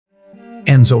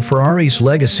Enzo Ferrari's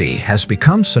legacy has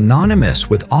become synonymous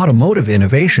with automotive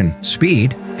innovation,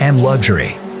 speed, and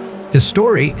luxury. His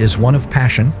story is one of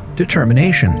passion,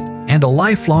 determination, and a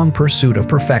lifelong pursuit of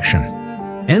perfection.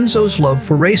 Enzo's love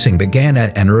for racing began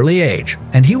at an early age,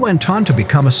 and he went on to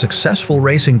become a successful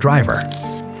racing driver.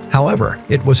 However,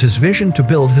 it was his vision to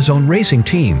build his own racing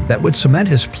team that would cement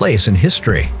his place in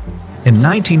history. In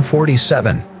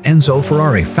 1947, Enzo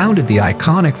Ferrari founded the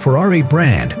iconic Ferrari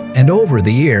brand, and over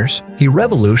the years, he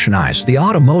revolutionized the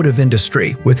automotive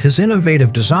industry with his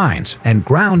innovative designs and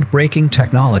groundbreaking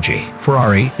technology.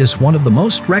 Ferrari is one of the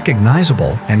most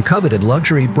recognizable and coveted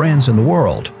luxury brands in the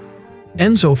world.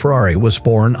 Enzo Ferrari was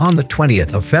born on the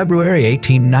 20th of February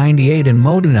 1898 in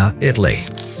Modena, Italy.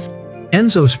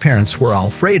 Enzo's parents were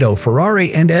Alfredo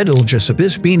Ferrari and Edilja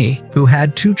Sabisbini, who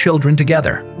had 2 children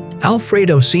together.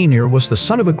 Alfredo Sr. was the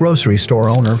son of a grocery store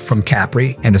owner from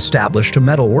Capri and established a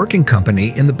metalworking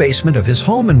company in the basement of his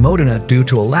home in Modena due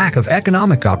to a lack of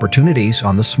economic opportunities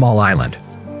on the small island.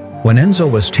 When Enzo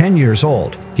was 10 years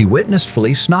old, he witnessed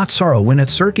Felice Nazzaro win at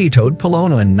Circuito di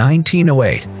Palermo in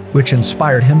 1908, which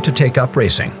inspired him to take up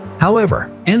racing.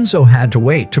 However, Enzo had to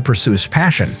wait to pursue his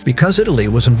passion because Italy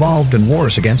was involved in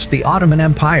wars against the Ottoman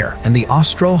Empire and the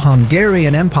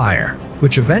Austro-Hungarian Empire,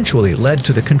 which eventually led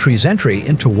to the country's entry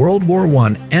into World War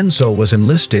I. Enzo was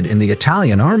enlisted in the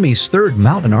Italian Army's 3rd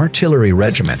Mountain Artillery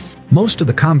Regiment. Most of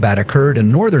the combat occurred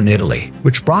in northern Italy,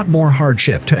 which brought more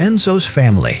hardship to Enzo's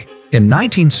family. In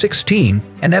 1916,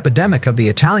 an epidemic of the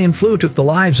Italian flu took the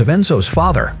lives of Enzo's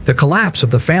father. The collapse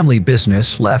of the family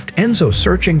business left Enzo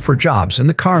searching for jobs in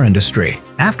the car industry.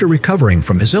 After recovering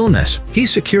from his illness, he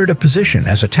secured a position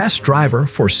as a test driver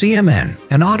for CMN,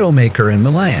 an automaker in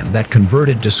Milan that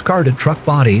converted discarded truck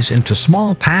bodies into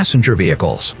small passenger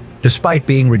vehicles. Despite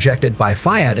being rejected by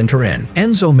Fiat in Turin,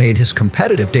 Enzo made his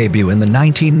competitive debut in the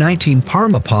 1919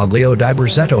 Parma-Poggio di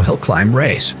Berzetto hill climb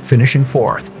race, finishing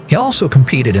 4th. He also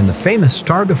competed in the famous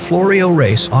Targa Florio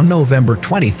race on November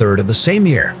 23rd of the same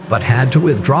year, but had to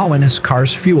withdraw when his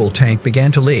car's fuel tank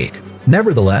began to leak.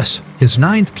 Nevertheless, his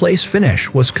 9th-place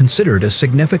finish was considered a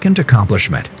significant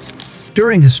accomplishment.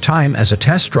 During his time as a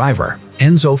test driver,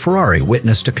 Enzo Ferrari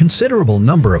witnessed a considerable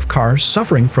number of cars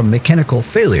suffering from mechanical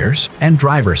failures and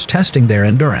drivers testing their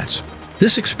endurance.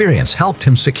 This experience helped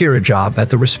him secure a job at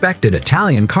the respected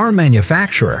Italian car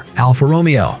manufacturer, Alfa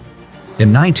Romeo.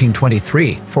 In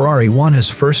 1923, Ferrari won his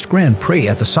first Grand Prix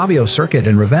at the Savio circuit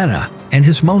in Ravenna, and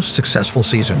his most successful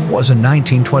season was in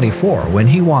 1924 when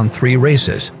he won 3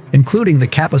 races, including the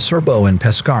Caposerbo in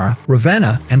Pescara,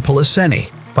 Ravenna, and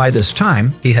Policeni. By this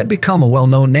time, he had become a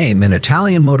well-known name in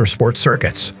Italian motorsport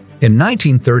circuits. In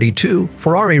 1932,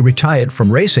 Ferrari retired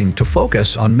from racing to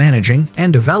focus on managing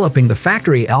and developing the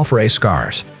factory Alfa Race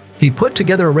cars. He put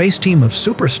together a race team of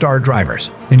superstar drivers,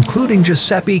 including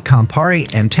Giuseppe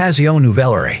Campari and Tazio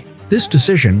Nuvolari. This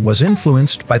decision was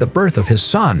influenced by the birth of his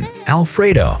son,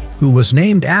 Alfredo, who was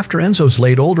named after Enzo's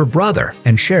late older brother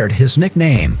and shared his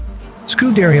nickname.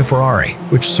 Scuderia Ferrari,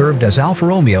 which served as Alfa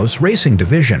Romeo's racing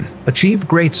division, achieved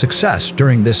great success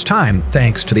during this time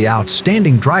thanks to the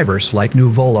outstanding drivers like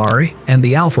Nuvolari and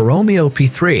the Alfa Romeo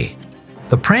P3.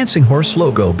 The prancing horse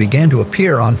logo began to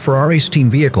appear on Ferrari's team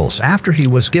vehicles after he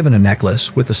was given a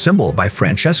necklace with the symbol by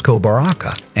Francesco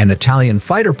Baracca, an Italian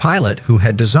fighter pilot who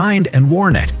had designed and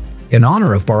worn it. In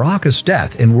honor of Baracca's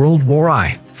death in World War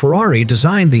I, Ferrari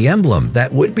designed the emblem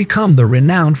that would become the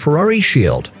renowned Ferrari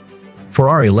shield.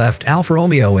 Ferrari left Alfa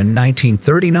Romeo in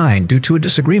 1939 due to a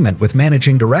disagreement with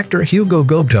managing director Hugo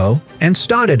Gobto and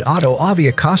started Auto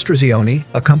Avia Costruzioni,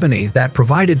 a company that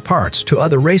provided parts to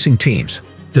other racing teams.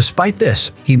 Despite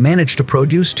this, he managed to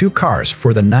produce 2 cars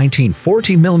for the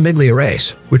 1940 Mille Miglia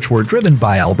race, which were driven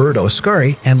by Alberto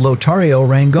Ascari and Lotario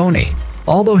Rangoni.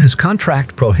 Although his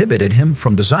contract prohibited him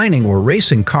from designing or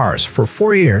racing cars for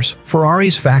 4 years,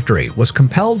 Ferrari's factory was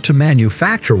compelled to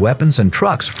manufacture weapons and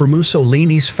trucks for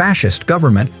Mussolini's fascist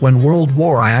government when World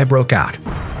War I broke out.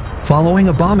 Following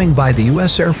a bombing by the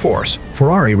U.S. Air Force,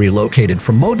 Ferrari relocated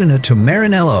from Modena to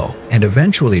Maranello and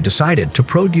eventually decided to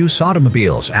produce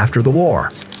automobiles after the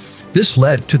war. This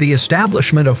led to the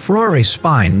establishment of Ferrari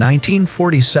SPA in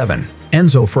 1947.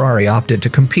 Enzo Ferrari opted to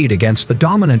compete against the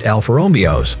dominant Alfa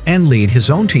Romeos and lead his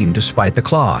own team despite the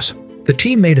clause. The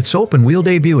team made its open-wheel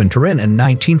debut in Turin in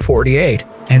 1948,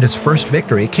 and its first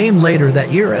victory came later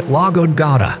that year at Lago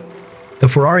d'Garda. The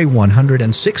Ferrari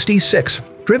 166,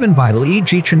 driven by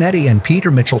Luigi Chinetti and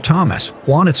Peter Mitchell-Thomas,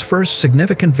 won its first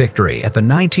significant victory at the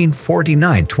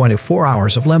 1949 24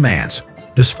 Hours of Le Mans.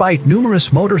 Despite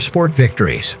numerous motorsport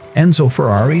victories, Enzo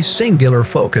Ferrari's singular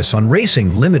focus on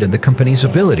racing limited the company's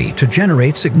ability to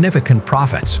generate significant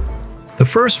profits. The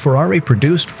first Ferrari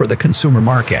produced for the consumer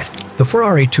market, the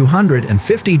Ferrari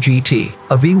 250 GT,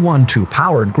 a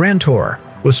V12-powered Grand Tour,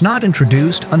 was not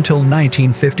introduced until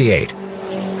 1958.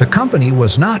 The company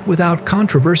was not without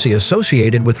controversy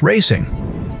associated with racing.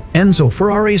 Enzo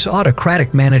Ferrari's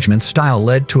autocratic management style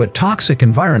led to a toxic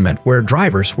environment where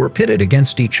drivers were pitted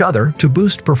against each other to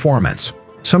boost performance.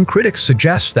 Some critics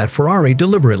suggest that Ferrari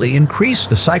deliberately increased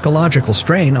the psychological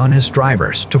strain on his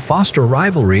drivers to foster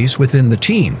rivalries within the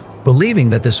team, believing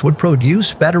that this would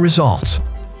produce better results.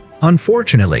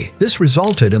 Unfortunately, this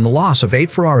resulted in the loss of 8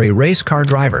 Ferrari race car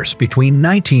drivers between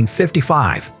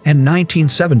 1955 and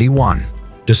 1971.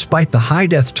 Despite the high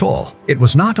death toll, it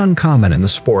was not uncommon in the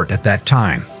sport at that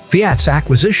time. Fiat's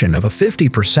acquisition of a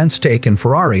 50% stake in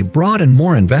Ferrari brought in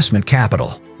more investment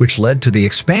capital, which led to the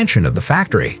expansion of the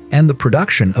factory and the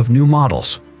production of new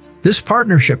models. This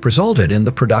partnership resulted in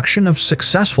the production of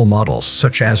successful models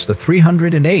such as the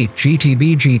 308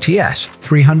 GTB GTS,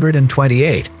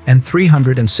 328, and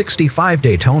 365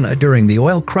 Daytona during the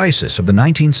oil crisis of the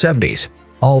 1970s.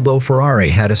 Although Ferrari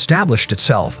had established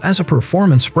itself as a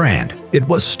performance brand, it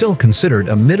was still considered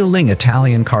a middling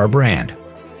Italian car brand.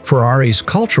 Ferrari's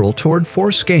cultural tour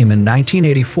force came in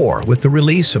 1984 with the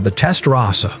release of the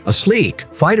Testarossa, a sleek,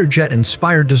 fighter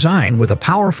jet-inspired design with a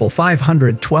powerful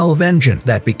 512 engine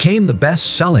that became the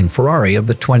best-selling Ferrari of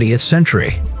the 20th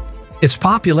century. Its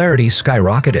popularity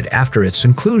skyrocketed after its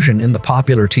inclusion in the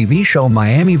popular TV show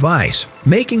Miami Vice,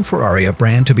 making Ferrari a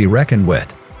brand to be reckoned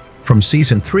with. From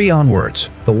Season 3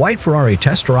 onwards, the white Ferrari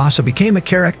Testarossa became a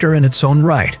character in its own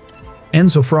right.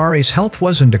 Enzo Ferrari's health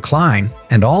was in decline,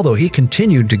 and although he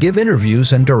continued to give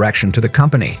interviews and direction to the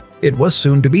company, it was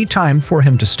soon to be time for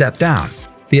him to step down.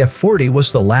 The F40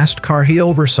 was the last car he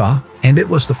oversaw, and it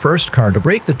was the first car to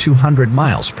break the 200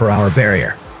 mph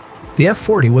barrier. The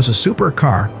F40 was a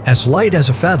supercar, as light as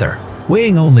a feather,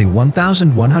 weighing only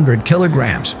 1,100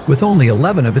 kilograms, with only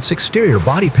 11 of its exterior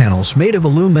body panels made of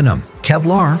aluminum,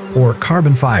 Kevlar, or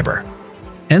carbon fiber.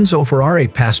 Enzo Ferrari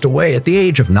passed away at the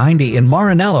age of 90 in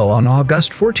Maranello on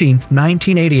August 14,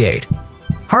 1988.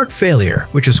 Heart failure,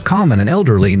 which is common in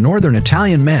elderly northern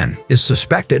Italian men, is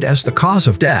suspected as the cause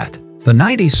of death. The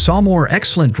 90s saw more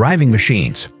excellent driving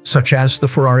machines, such as the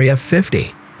Ferrari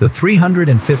F50, the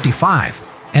 355,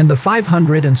 and the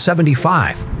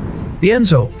 575. The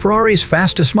Enzo, Ferrari's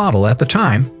fastest model at the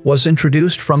time, was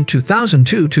introduced from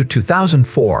 2002 to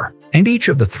 2004. And each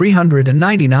of the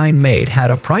 399 made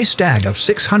had a price tag of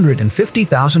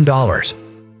 $650,000.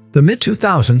 The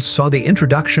mid-2000s saw the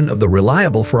introduction of the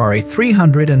reliable Ferrari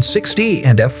 360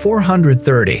 and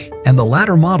F430, and the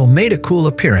latter model made a cool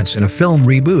appearance in a film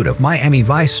reboot of Miami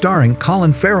Vice starring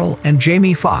Colin Farrell and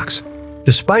Jamie Foxx.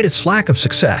 Despite its lack of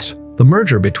success, the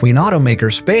merger between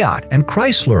automakers Fiat and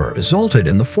Chrysler resulted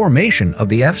in the formation of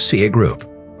the FCA Group.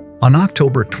 On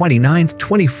October 29,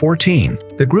 2014,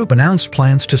 the group announced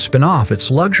plans to spin off its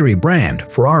luxury brand,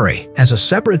 Ferrari, as a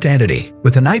separate entity,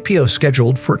 with an IPO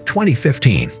scheduled for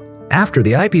 2015. After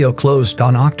the IPO closed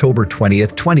on October 20,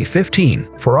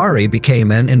 2015, Ferrari became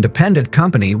an independent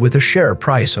company with a share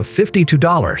price of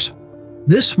 $52.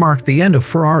 This marked the end of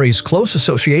Ferrari's close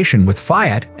association with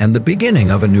Fiat and the beginning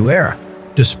of a new era.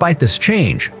 Despite this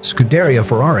change, Scuderia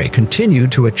Ferrari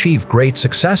continued to achieve great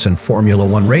success in Formula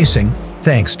One racing,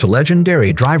 thanks to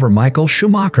legendary driver Michael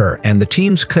Schumacher and the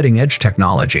team's cutting-edge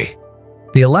technology.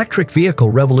 The electric vehicle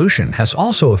revolution has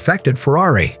also affected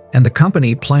Ferrari, and the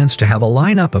company plans to have a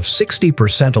lineup of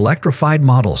 60% electrified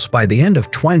models by the end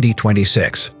of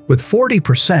 2026, with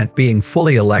 40% being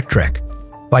fully electric.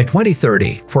 By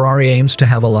 2030, Ferrari aims to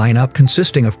have a lineup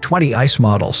consisting of 20 ICE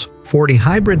models, 40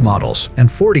 hybrid models, and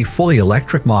 40 fully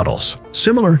electric models,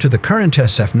 similar to the current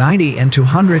SF90 and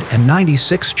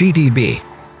 296 GTB.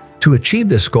 To achieve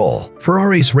this goal,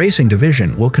 Ferrari's racing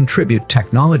division will contribute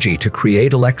technology to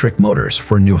create electric motors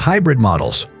for new hybrid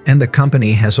models, and the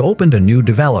company has opened a new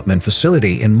development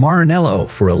facility in Maranello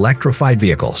for electrified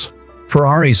vehicles.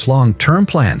 Ferrari's long-term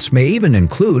plans may even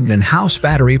include in-house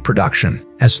battery production,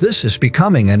 as this is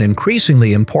becoming an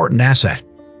increasingly important asset.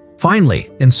 Finally,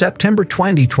 in September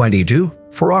 2022,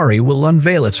 Ferrari will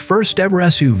unveil its first-ever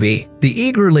SUV, the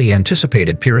eagerly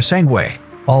anticipated Purosangue.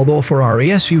 Although Ferrari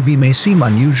SUV may seem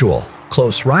unusual,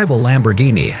 close rival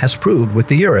Lamborghini has proved with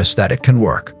the Urus that it can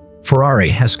work. Ferrari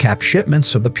has capped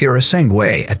shipments of the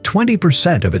Purosangue at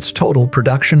 20% of its total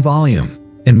production volume.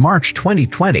 In March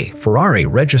 2020, Ferrari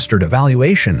registered a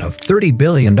valuation of $30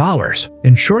 billion,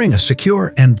 ensuring a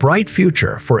secure and bright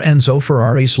future for Enzo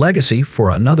Ferrari's legacy for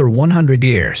another 100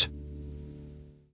 years.